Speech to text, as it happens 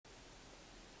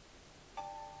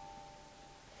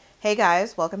Hey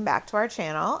guys, welcome back to our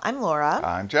channel. I'm Laura.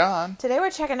 I'm John. Today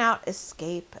we're checking out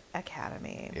Escape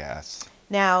Academy. Yes.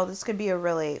 Now, this could be a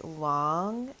really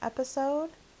long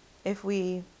episode if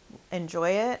we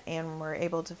enjoy it and we're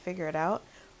able to figure it out.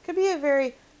 It could be a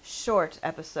very short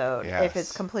episode if it's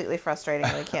Yes. completely frustrating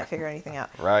and we can't figure anything out.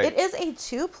 Right. It is a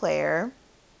 2-player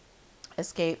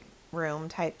escape room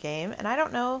type game, and I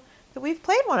don't know that we've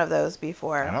played one of those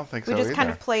before. I don't think we so just kind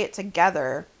either. of play it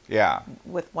together Yeah.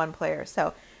 with one player.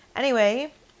 So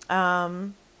anyway,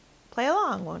 play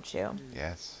along, won't you?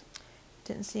 Yes.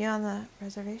 Didn't see you on the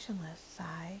reservation list,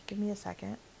 Si. Give me a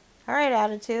second. All right,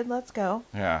 Attitude, let's go.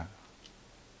 Yeah.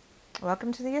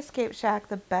 Welcome to the Escape Shack,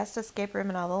 the best escape room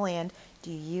in all the land.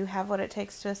 Do you have what it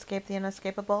takes to escape the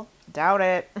inescapable? Doubt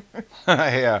it.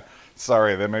 Yeah.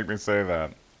 Sorry, they make me say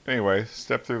that. Anyway,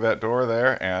 step through that door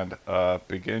there and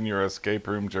begin your escape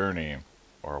room journey.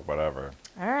 Or whatever.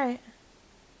 All right.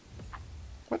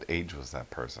 What age was that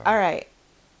person? All right.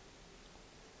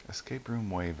 Escape room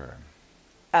waiver.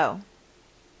 Oh.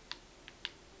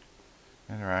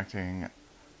 Interacting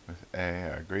with A.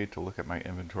 I agreed to look at my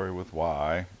inventory with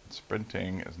Y.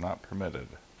 Sprinting is not permitted.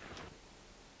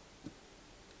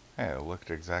 Hey, it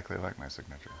looked exactly like my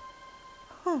signature.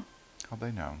 Huh. How'd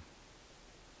they know?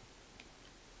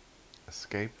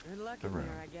 Escape Good luck the in room.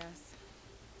 there, I guess.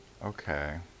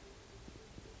 Okay.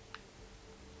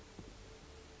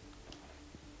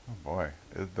 Oh boy,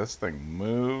 this thing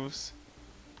moves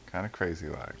kind of crazy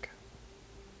like.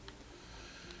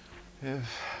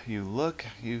 If you look,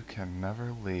 you can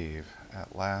never leave.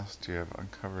 At last you have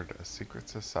uncovered a secret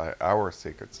society, our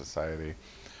secret society.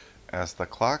 As the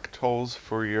clock tolls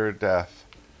for your death,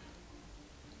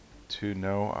 to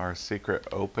know our secret,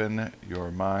 open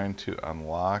your mind to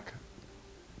unlock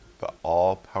the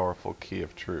all-powerful key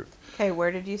of truth. Okay,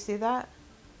 where did you see that?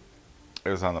 It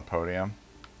was on the podium.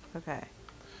 Okay.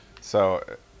 So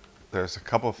there's a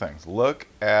couple things. Look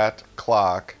at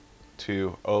clock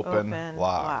to open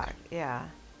lock. Yeah.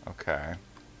 Okay.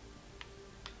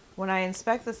 When I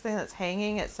inspect this thing that's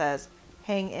hanging, it says,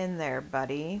 hang in there,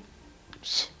 buddy.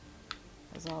 Is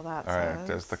all that All says. right,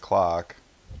 there's the clock.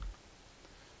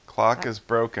 Clock Okay. is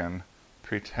broken.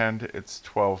 Pretend it's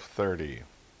 12:30.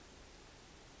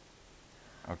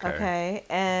 Okay. Okay,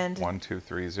 and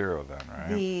 1230 then, right?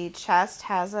 the chest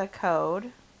has a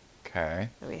code Okay.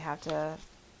 that we have to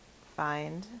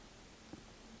find.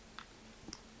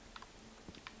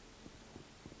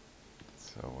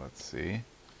 So let's see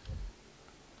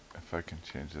if I can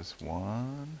change this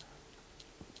one.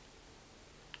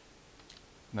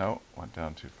 No, went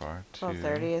down too far.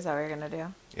 12:30, is that what you're going to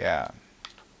do? Yeah.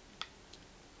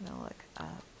 I'm going to look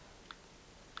up.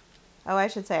 Oh, I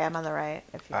should say I'm on the right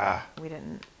if you we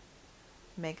didn't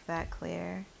make that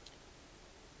clear.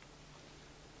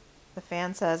 The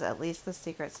fan says, at least the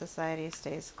secret society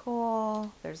stays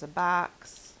cool. There's a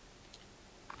box.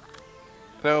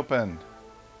 It opened.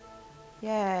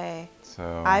 Yay.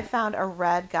 So I found a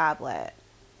red goblet.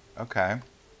 okay.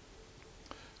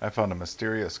 I found a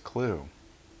mysterious clue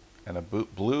and a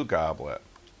blue goblet.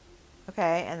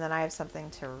 Okay, and then I have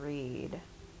something to read.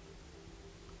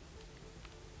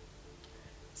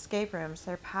 Escape rooms,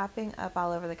 they're popping up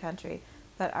all over the country,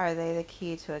 but are they the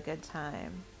key to a good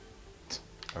time?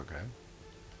 Okay.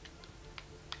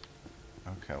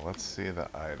 Okay, let's see the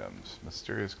items.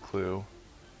 Mysterious clue.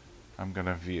 I'm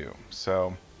gonna view.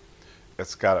 So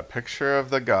it's got a picture of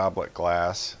the goblet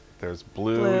glass. There's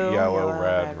blue, yellow,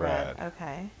 red.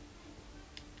 Okay.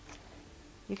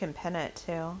 You can pin it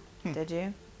too. Did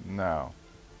you? No.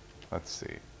 Let's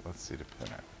see. Let's see to pin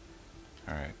it.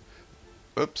 Alright.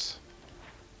 Oops.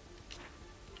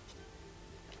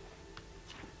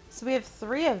 So we have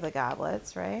 3 of the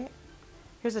goblets, right?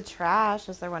 Here's a trash.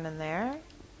 Is there one in there?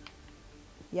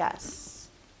 Yes.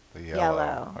 The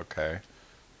Yellow. Okay.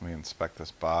 Let me inspect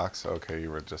this box. Okay, you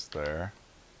were just there.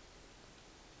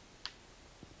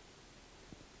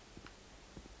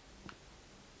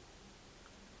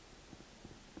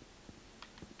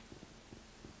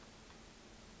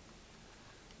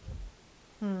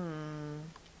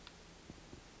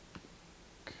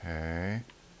 Okay.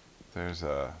 There's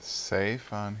a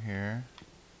safe on here.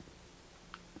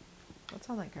 What's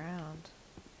on the ground?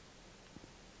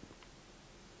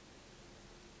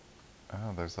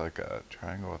 Oh, there's like a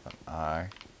triangle with an eye.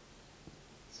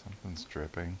 Something's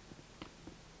dripping.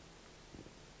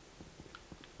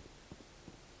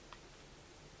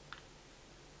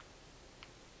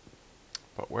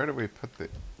 But where do we put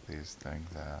these things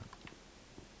at?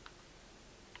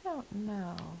 I don't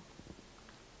know.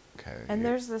 Okay. And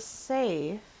there's the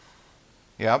safe.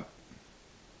 Yep.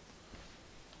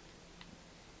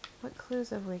 What clues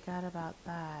have we got about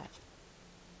that?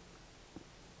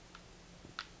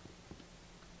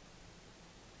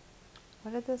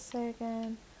 what did this say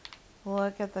again?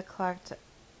 Look at the clock to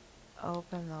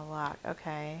open the lock.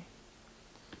 Okay.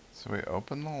 So we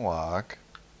open the lock.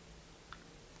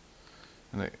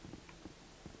 And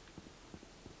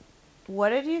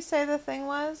what did you say the thing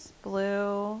was?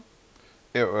 Blue.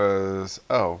 it was,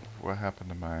 oh, what happened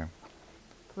to my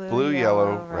blue,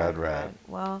 yellow, yellow, red.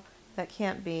 Well, that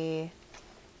can't be.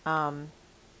 I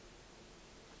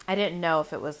didn't know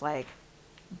if it was like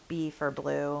B for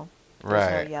blue.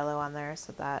 There's no yellow on there,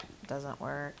 so that doesn't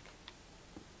work.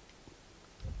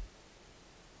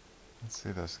 Let's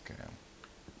see this again.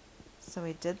 So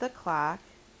we did the clock.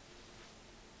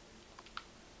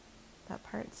 That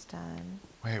part's done.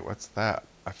 Wait, what's that?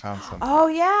 I found something. Oh,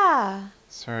 yeah.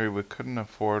 Sorry, we couldn't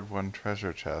afford one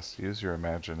treasure chest. Use your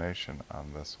imagination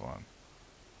on this one.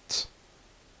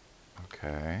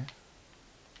 Okay.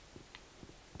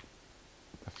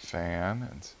 A fan,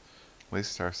 and at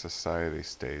least our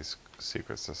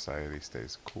secret society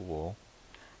stays cool.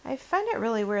 I find it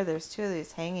really weird. There's two of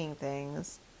these hanging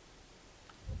things.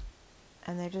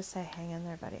 And they just say, hang in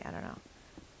there, buddy. I don't know.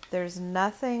 There's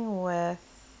nothing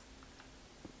with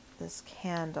this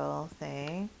candle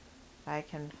thing I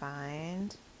can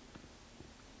find.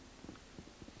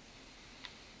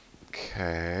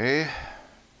 Okay.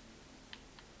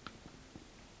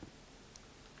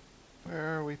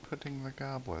 Where are we putting the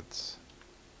goblets?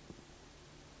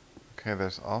 Okay,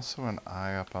 there's also an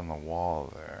eye up on the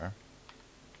wall there.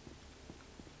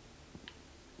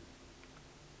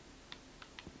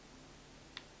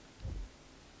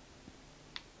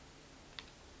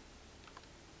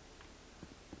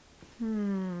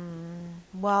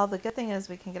 Well, the good thing is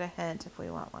we can get a hint if we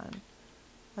want one.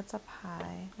 What's up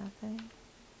high? Nothing?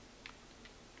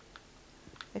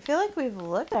 I feel like we've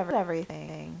looked at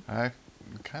everything. I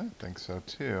kind of think so,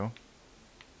 too.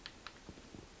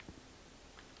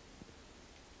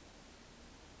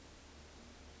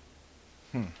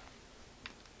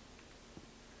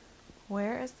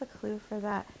 Where is the clue for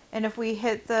that? And if we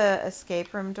hit the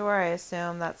escape room door, I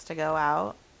assume that's to go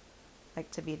out? Like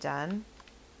to be done?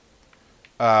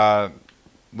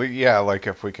 Yeah, like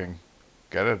if we can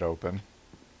get it open.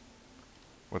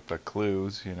 With the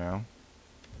clues, you know.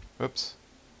 Oops.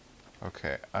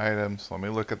 Okay, items. Let me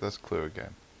look at this clue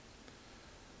again.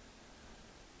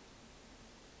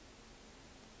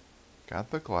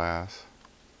 Got the glass.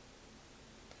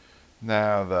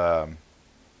 Now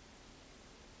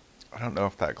I don't know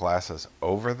if that glass is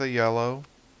over the yellow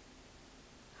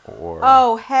or...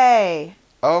 Oh, hey.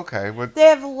 Okay. They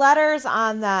have letters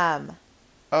on them.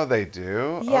 Oh, they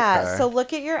do? Yeah, okay. So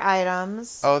look at your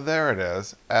items. Oh, there it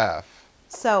is. F.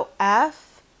 So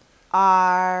F,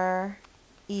 R,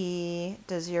 E.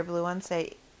 Does your blue one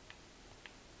say?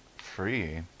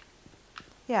 Free.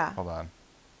 Yeah. Hold on.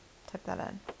 Type that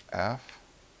in. F,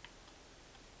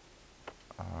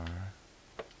 R.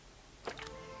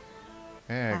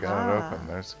 Yeah, I got it open.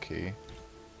 There's the key.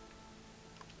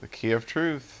 The key of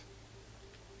truth.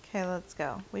 Okay, let's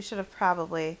go. We should have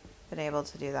probably been able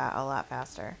to do that a lot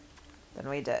faster than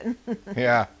we did.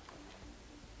 Yeah.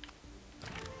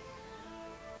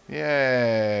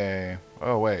 Yay.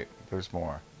 Oh, wait. There's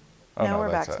more. Oh, now no,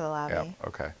 we're back that's to the lobby. Yep,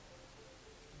 okay.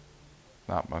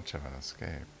 Not much of an escape.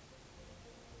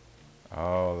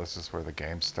 Oh, this is where the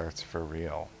game starts for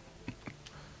real.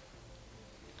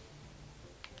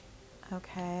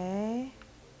 Okay.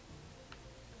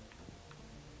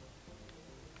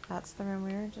 That's the room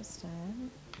we were just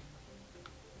in.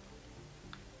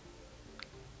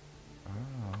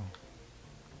 Oh.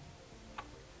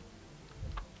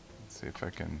 Let's see if I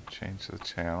can change the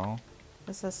channel.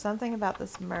 This says something about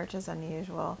this merch is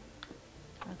unusual.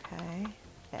 Okay.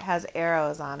 It has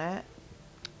arrows on it.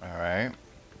 All right.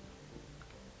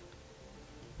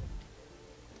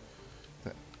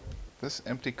 This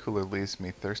empty cooler leaves me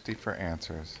thirsty for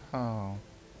answers. Oh.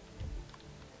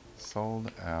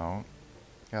 Sold out.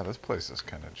 Yeah, this place is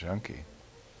kind of junky.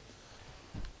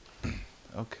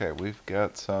 Okay, we've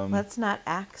got some... Let's not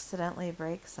accidentally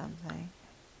break something,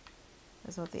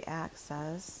 is what the axe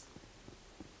says.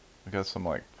 We got some,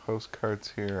 like, postcards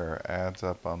here or ads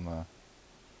up on the...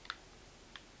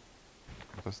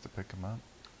 Supposed to pick them up?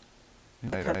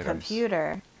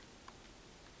 Computer.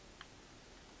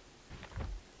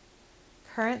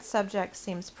 Current subject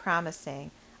seems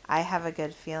promising. I have a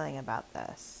good feeling about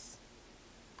this.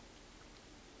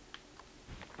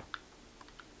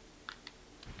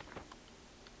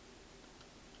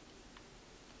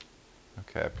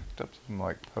 Okay, I picked up some,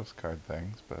 like, postcard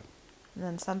things, but... And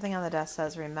then something on the desk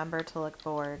says, remember to look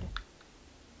bored.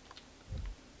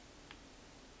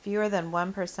 Fewer than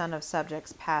 1% of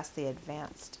subjects pass the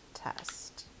advanced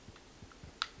test.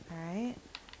 All right.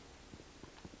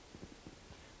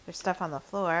 There's stuff on the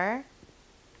floor.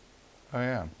 Oh,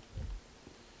 yeah.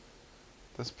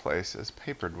 This place is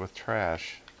papered with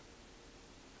trash.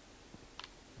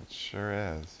 It sure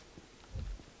is.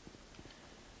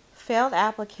 Failed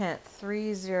applicant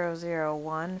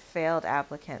 3001, failed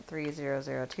applicant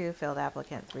 3002, failed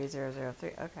applicant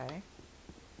 3003. Okay.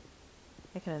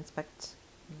 I can inspect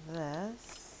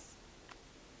this.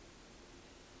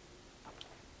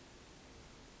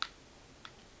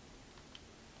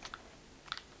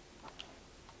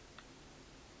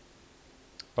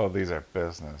 Oh, these are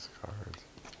business cards.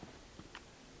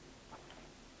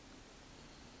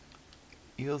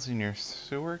 Eels in your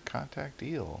sewer? Contact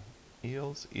eel.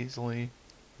 Eels easily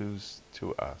lose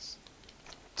to us.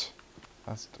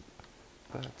 That's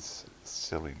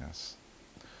silliness.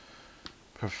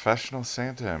 Professional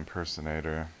Santa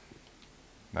impersonator.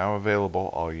 Now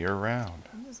available all year round.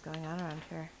 What is going on around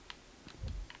here?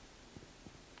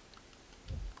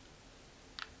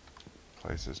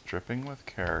 Place is dripping with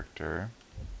character.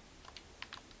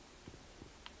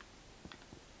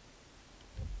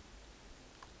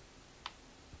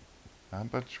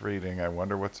 Not much reading. I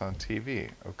wonder what's on TV.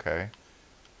 Okay.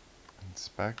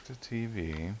 Inspect the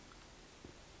TV.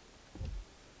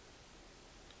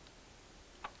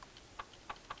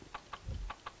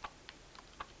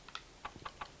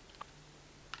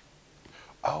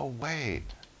 Oh, wait.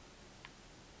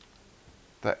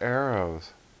 The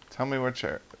arrows. Tell me what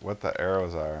the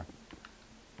arrows are.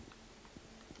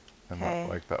 And Okay.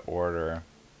 like the order.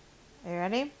 Are you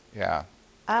ready? Yeah.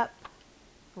 Up,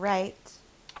 right,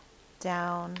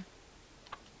 down,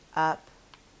 up,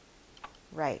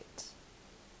 right.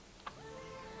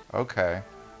 Okay.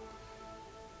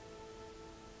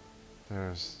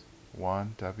 There's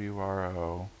 1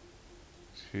 WRO,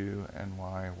 2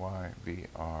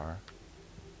 NYYVR.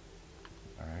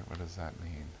 Alright, what does that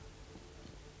mean?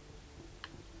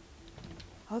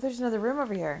 Oh, there's another room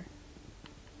over here.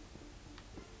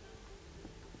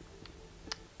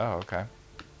 Oh, okay.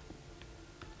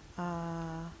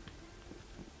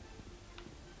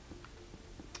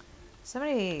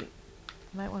 Somebody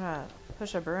might want to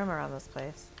push a broom around this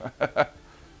place.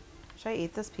 Should I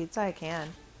eat this pizza? I can.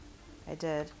 I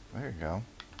did. There you go.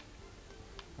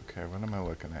 Okay, what am I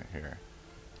looking at here?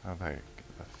 Oh, like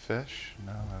a fish?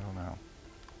 No, I don't know.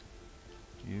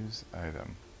 Use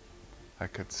item. I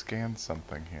could scan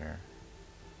something here.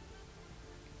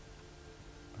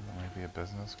 Maybe a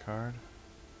business card?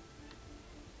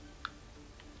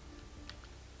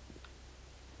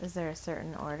 Is there a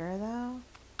certain order, though?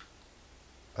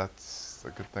 That's a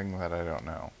good thing that I don't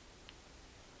know.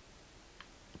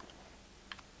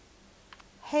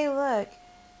 Hey, look.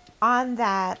 On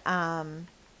that,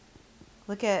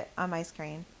 look at on my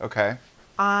screen. Okay.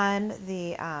 On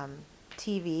the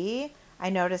TV, I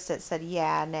noticed it said,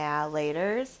 yeah, nah,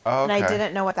 laters. Oh, and I okay.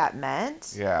 didn't know what that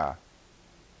meant. Yeah.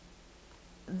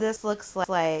 This looks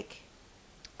like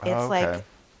it's Oh, okay. like,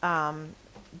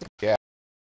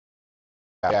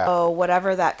 Yeah. oh,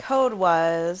 whatever that code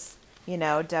was, you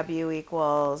know, W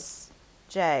equals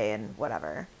J and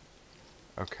whatever.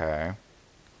 Okay.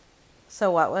 So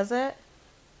what was it?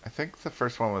 I think the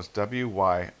first one was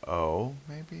WYO,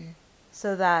 maybe?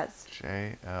 So that's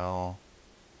JL.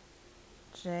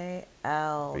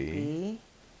 JLB.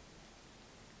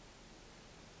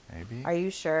 Maybe? Are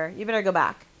you sure? You better go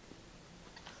back.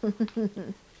 Okay,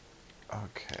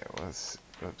 let's...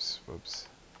 Whoops.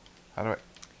 How do I...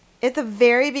 At the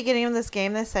very beginning of this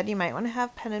game, they said you might want to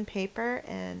have pen and paper,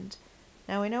 and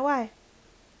now we know why.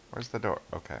 Where's the door?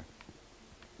 Okay.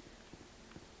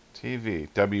 TV.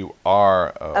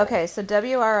 WRO. Okay, so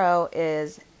WRO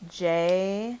is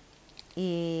JEB.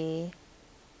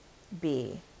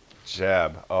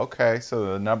 Jeb. Okay,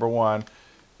 so the number 1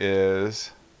 is...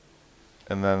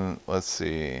 And then, let's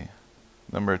see.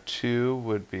 Number 2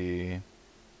 would be...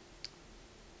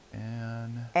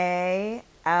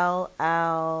 ALLIE.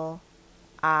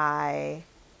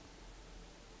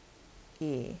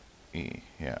 E,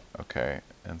 yeah, okay.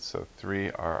 And so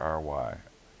 3 RRY.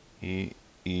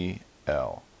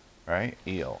 EEL, right?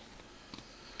 Eel.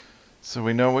 So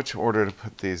we know which order to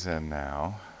put these in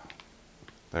now.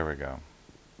 There we go.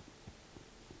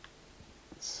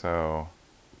 So,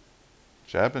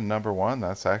 Jeb in number 1,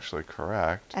 that's actually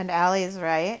correct. And Allie's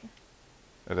right.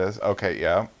 It is? Okay,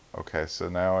 yeah. Okay, so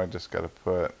now I just gotta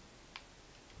put...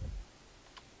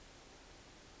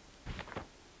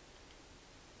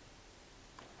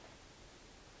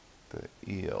 the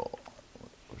eel.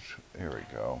 Here we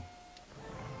go.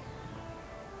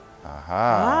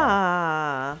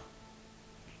 Aha.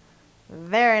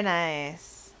 Very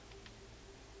nice.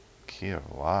 Key of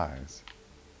lies.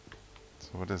 So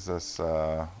what does this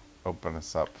open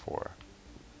us up for?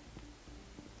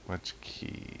 Which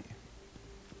key?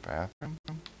 Bathroom?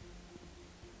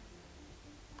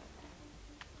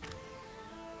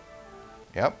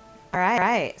 Yep. All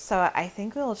right. So I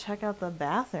think we'll check out the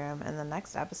bathroom in the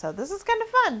next episode. This is kind of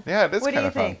fun. Yeah, it is What do kind you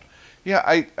of fun. think?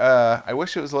 Yeah, I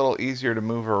wish it was a little easier to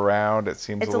move around. It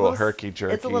seems a little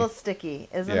herky-jerky. It's a little sticky,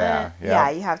 isn't Yeah, it? yeah. Yeah,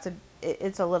 you have to.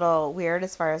 It's a little weird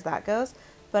as far as that goes.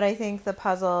 But I think the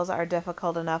puzzles are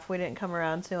difficult enough. We didn't come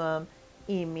around to them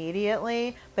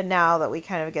immediately, but now that we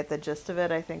kind of get the gist of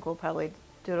it, I think we'll probably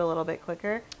do it a little bit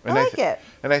quicker. And I like it.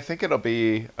 And I think it'll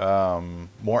be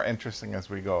more interesting as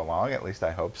we go along. At least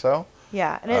I hope so.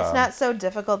 Yeah, and it's not so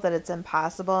difficult that it's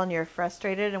impossible and you're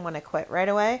frustrated and want to quit right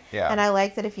away. Yeah. And I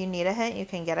like that if you need a hint, you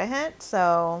can get a hint.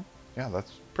 So yeah,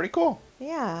 that's pretty cool.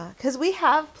 yeah, because we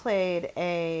have played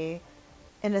an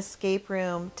escape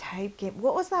room type game.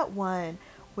 What was that one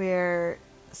where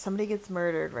somebody gets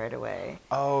murdered right away?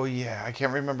 Oh yeah, I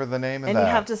can't remember the name of that. And you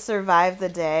have to survive the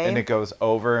day. And it goes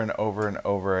over and over and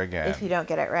over again. If you don't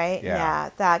get it right. Yeah.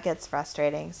 That gets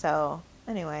frustrating. So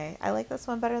anyway, I like this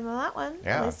one better than that one.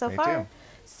 Yeah, at least so me far. too.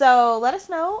 So let us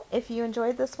know if you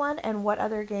enjoyed this one and what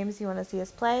other games you want to see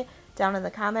us play down in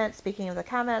the comments. Speaking of the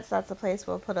comments, that's the place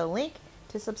we'll put a link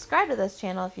to subscribe to this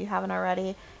channel if you haven't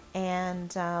already,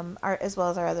 and as well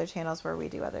as our other channels where we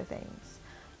do other things.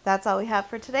 That's all we have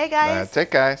for today, guys. That's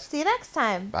it, guys. See you next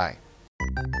time. Bye.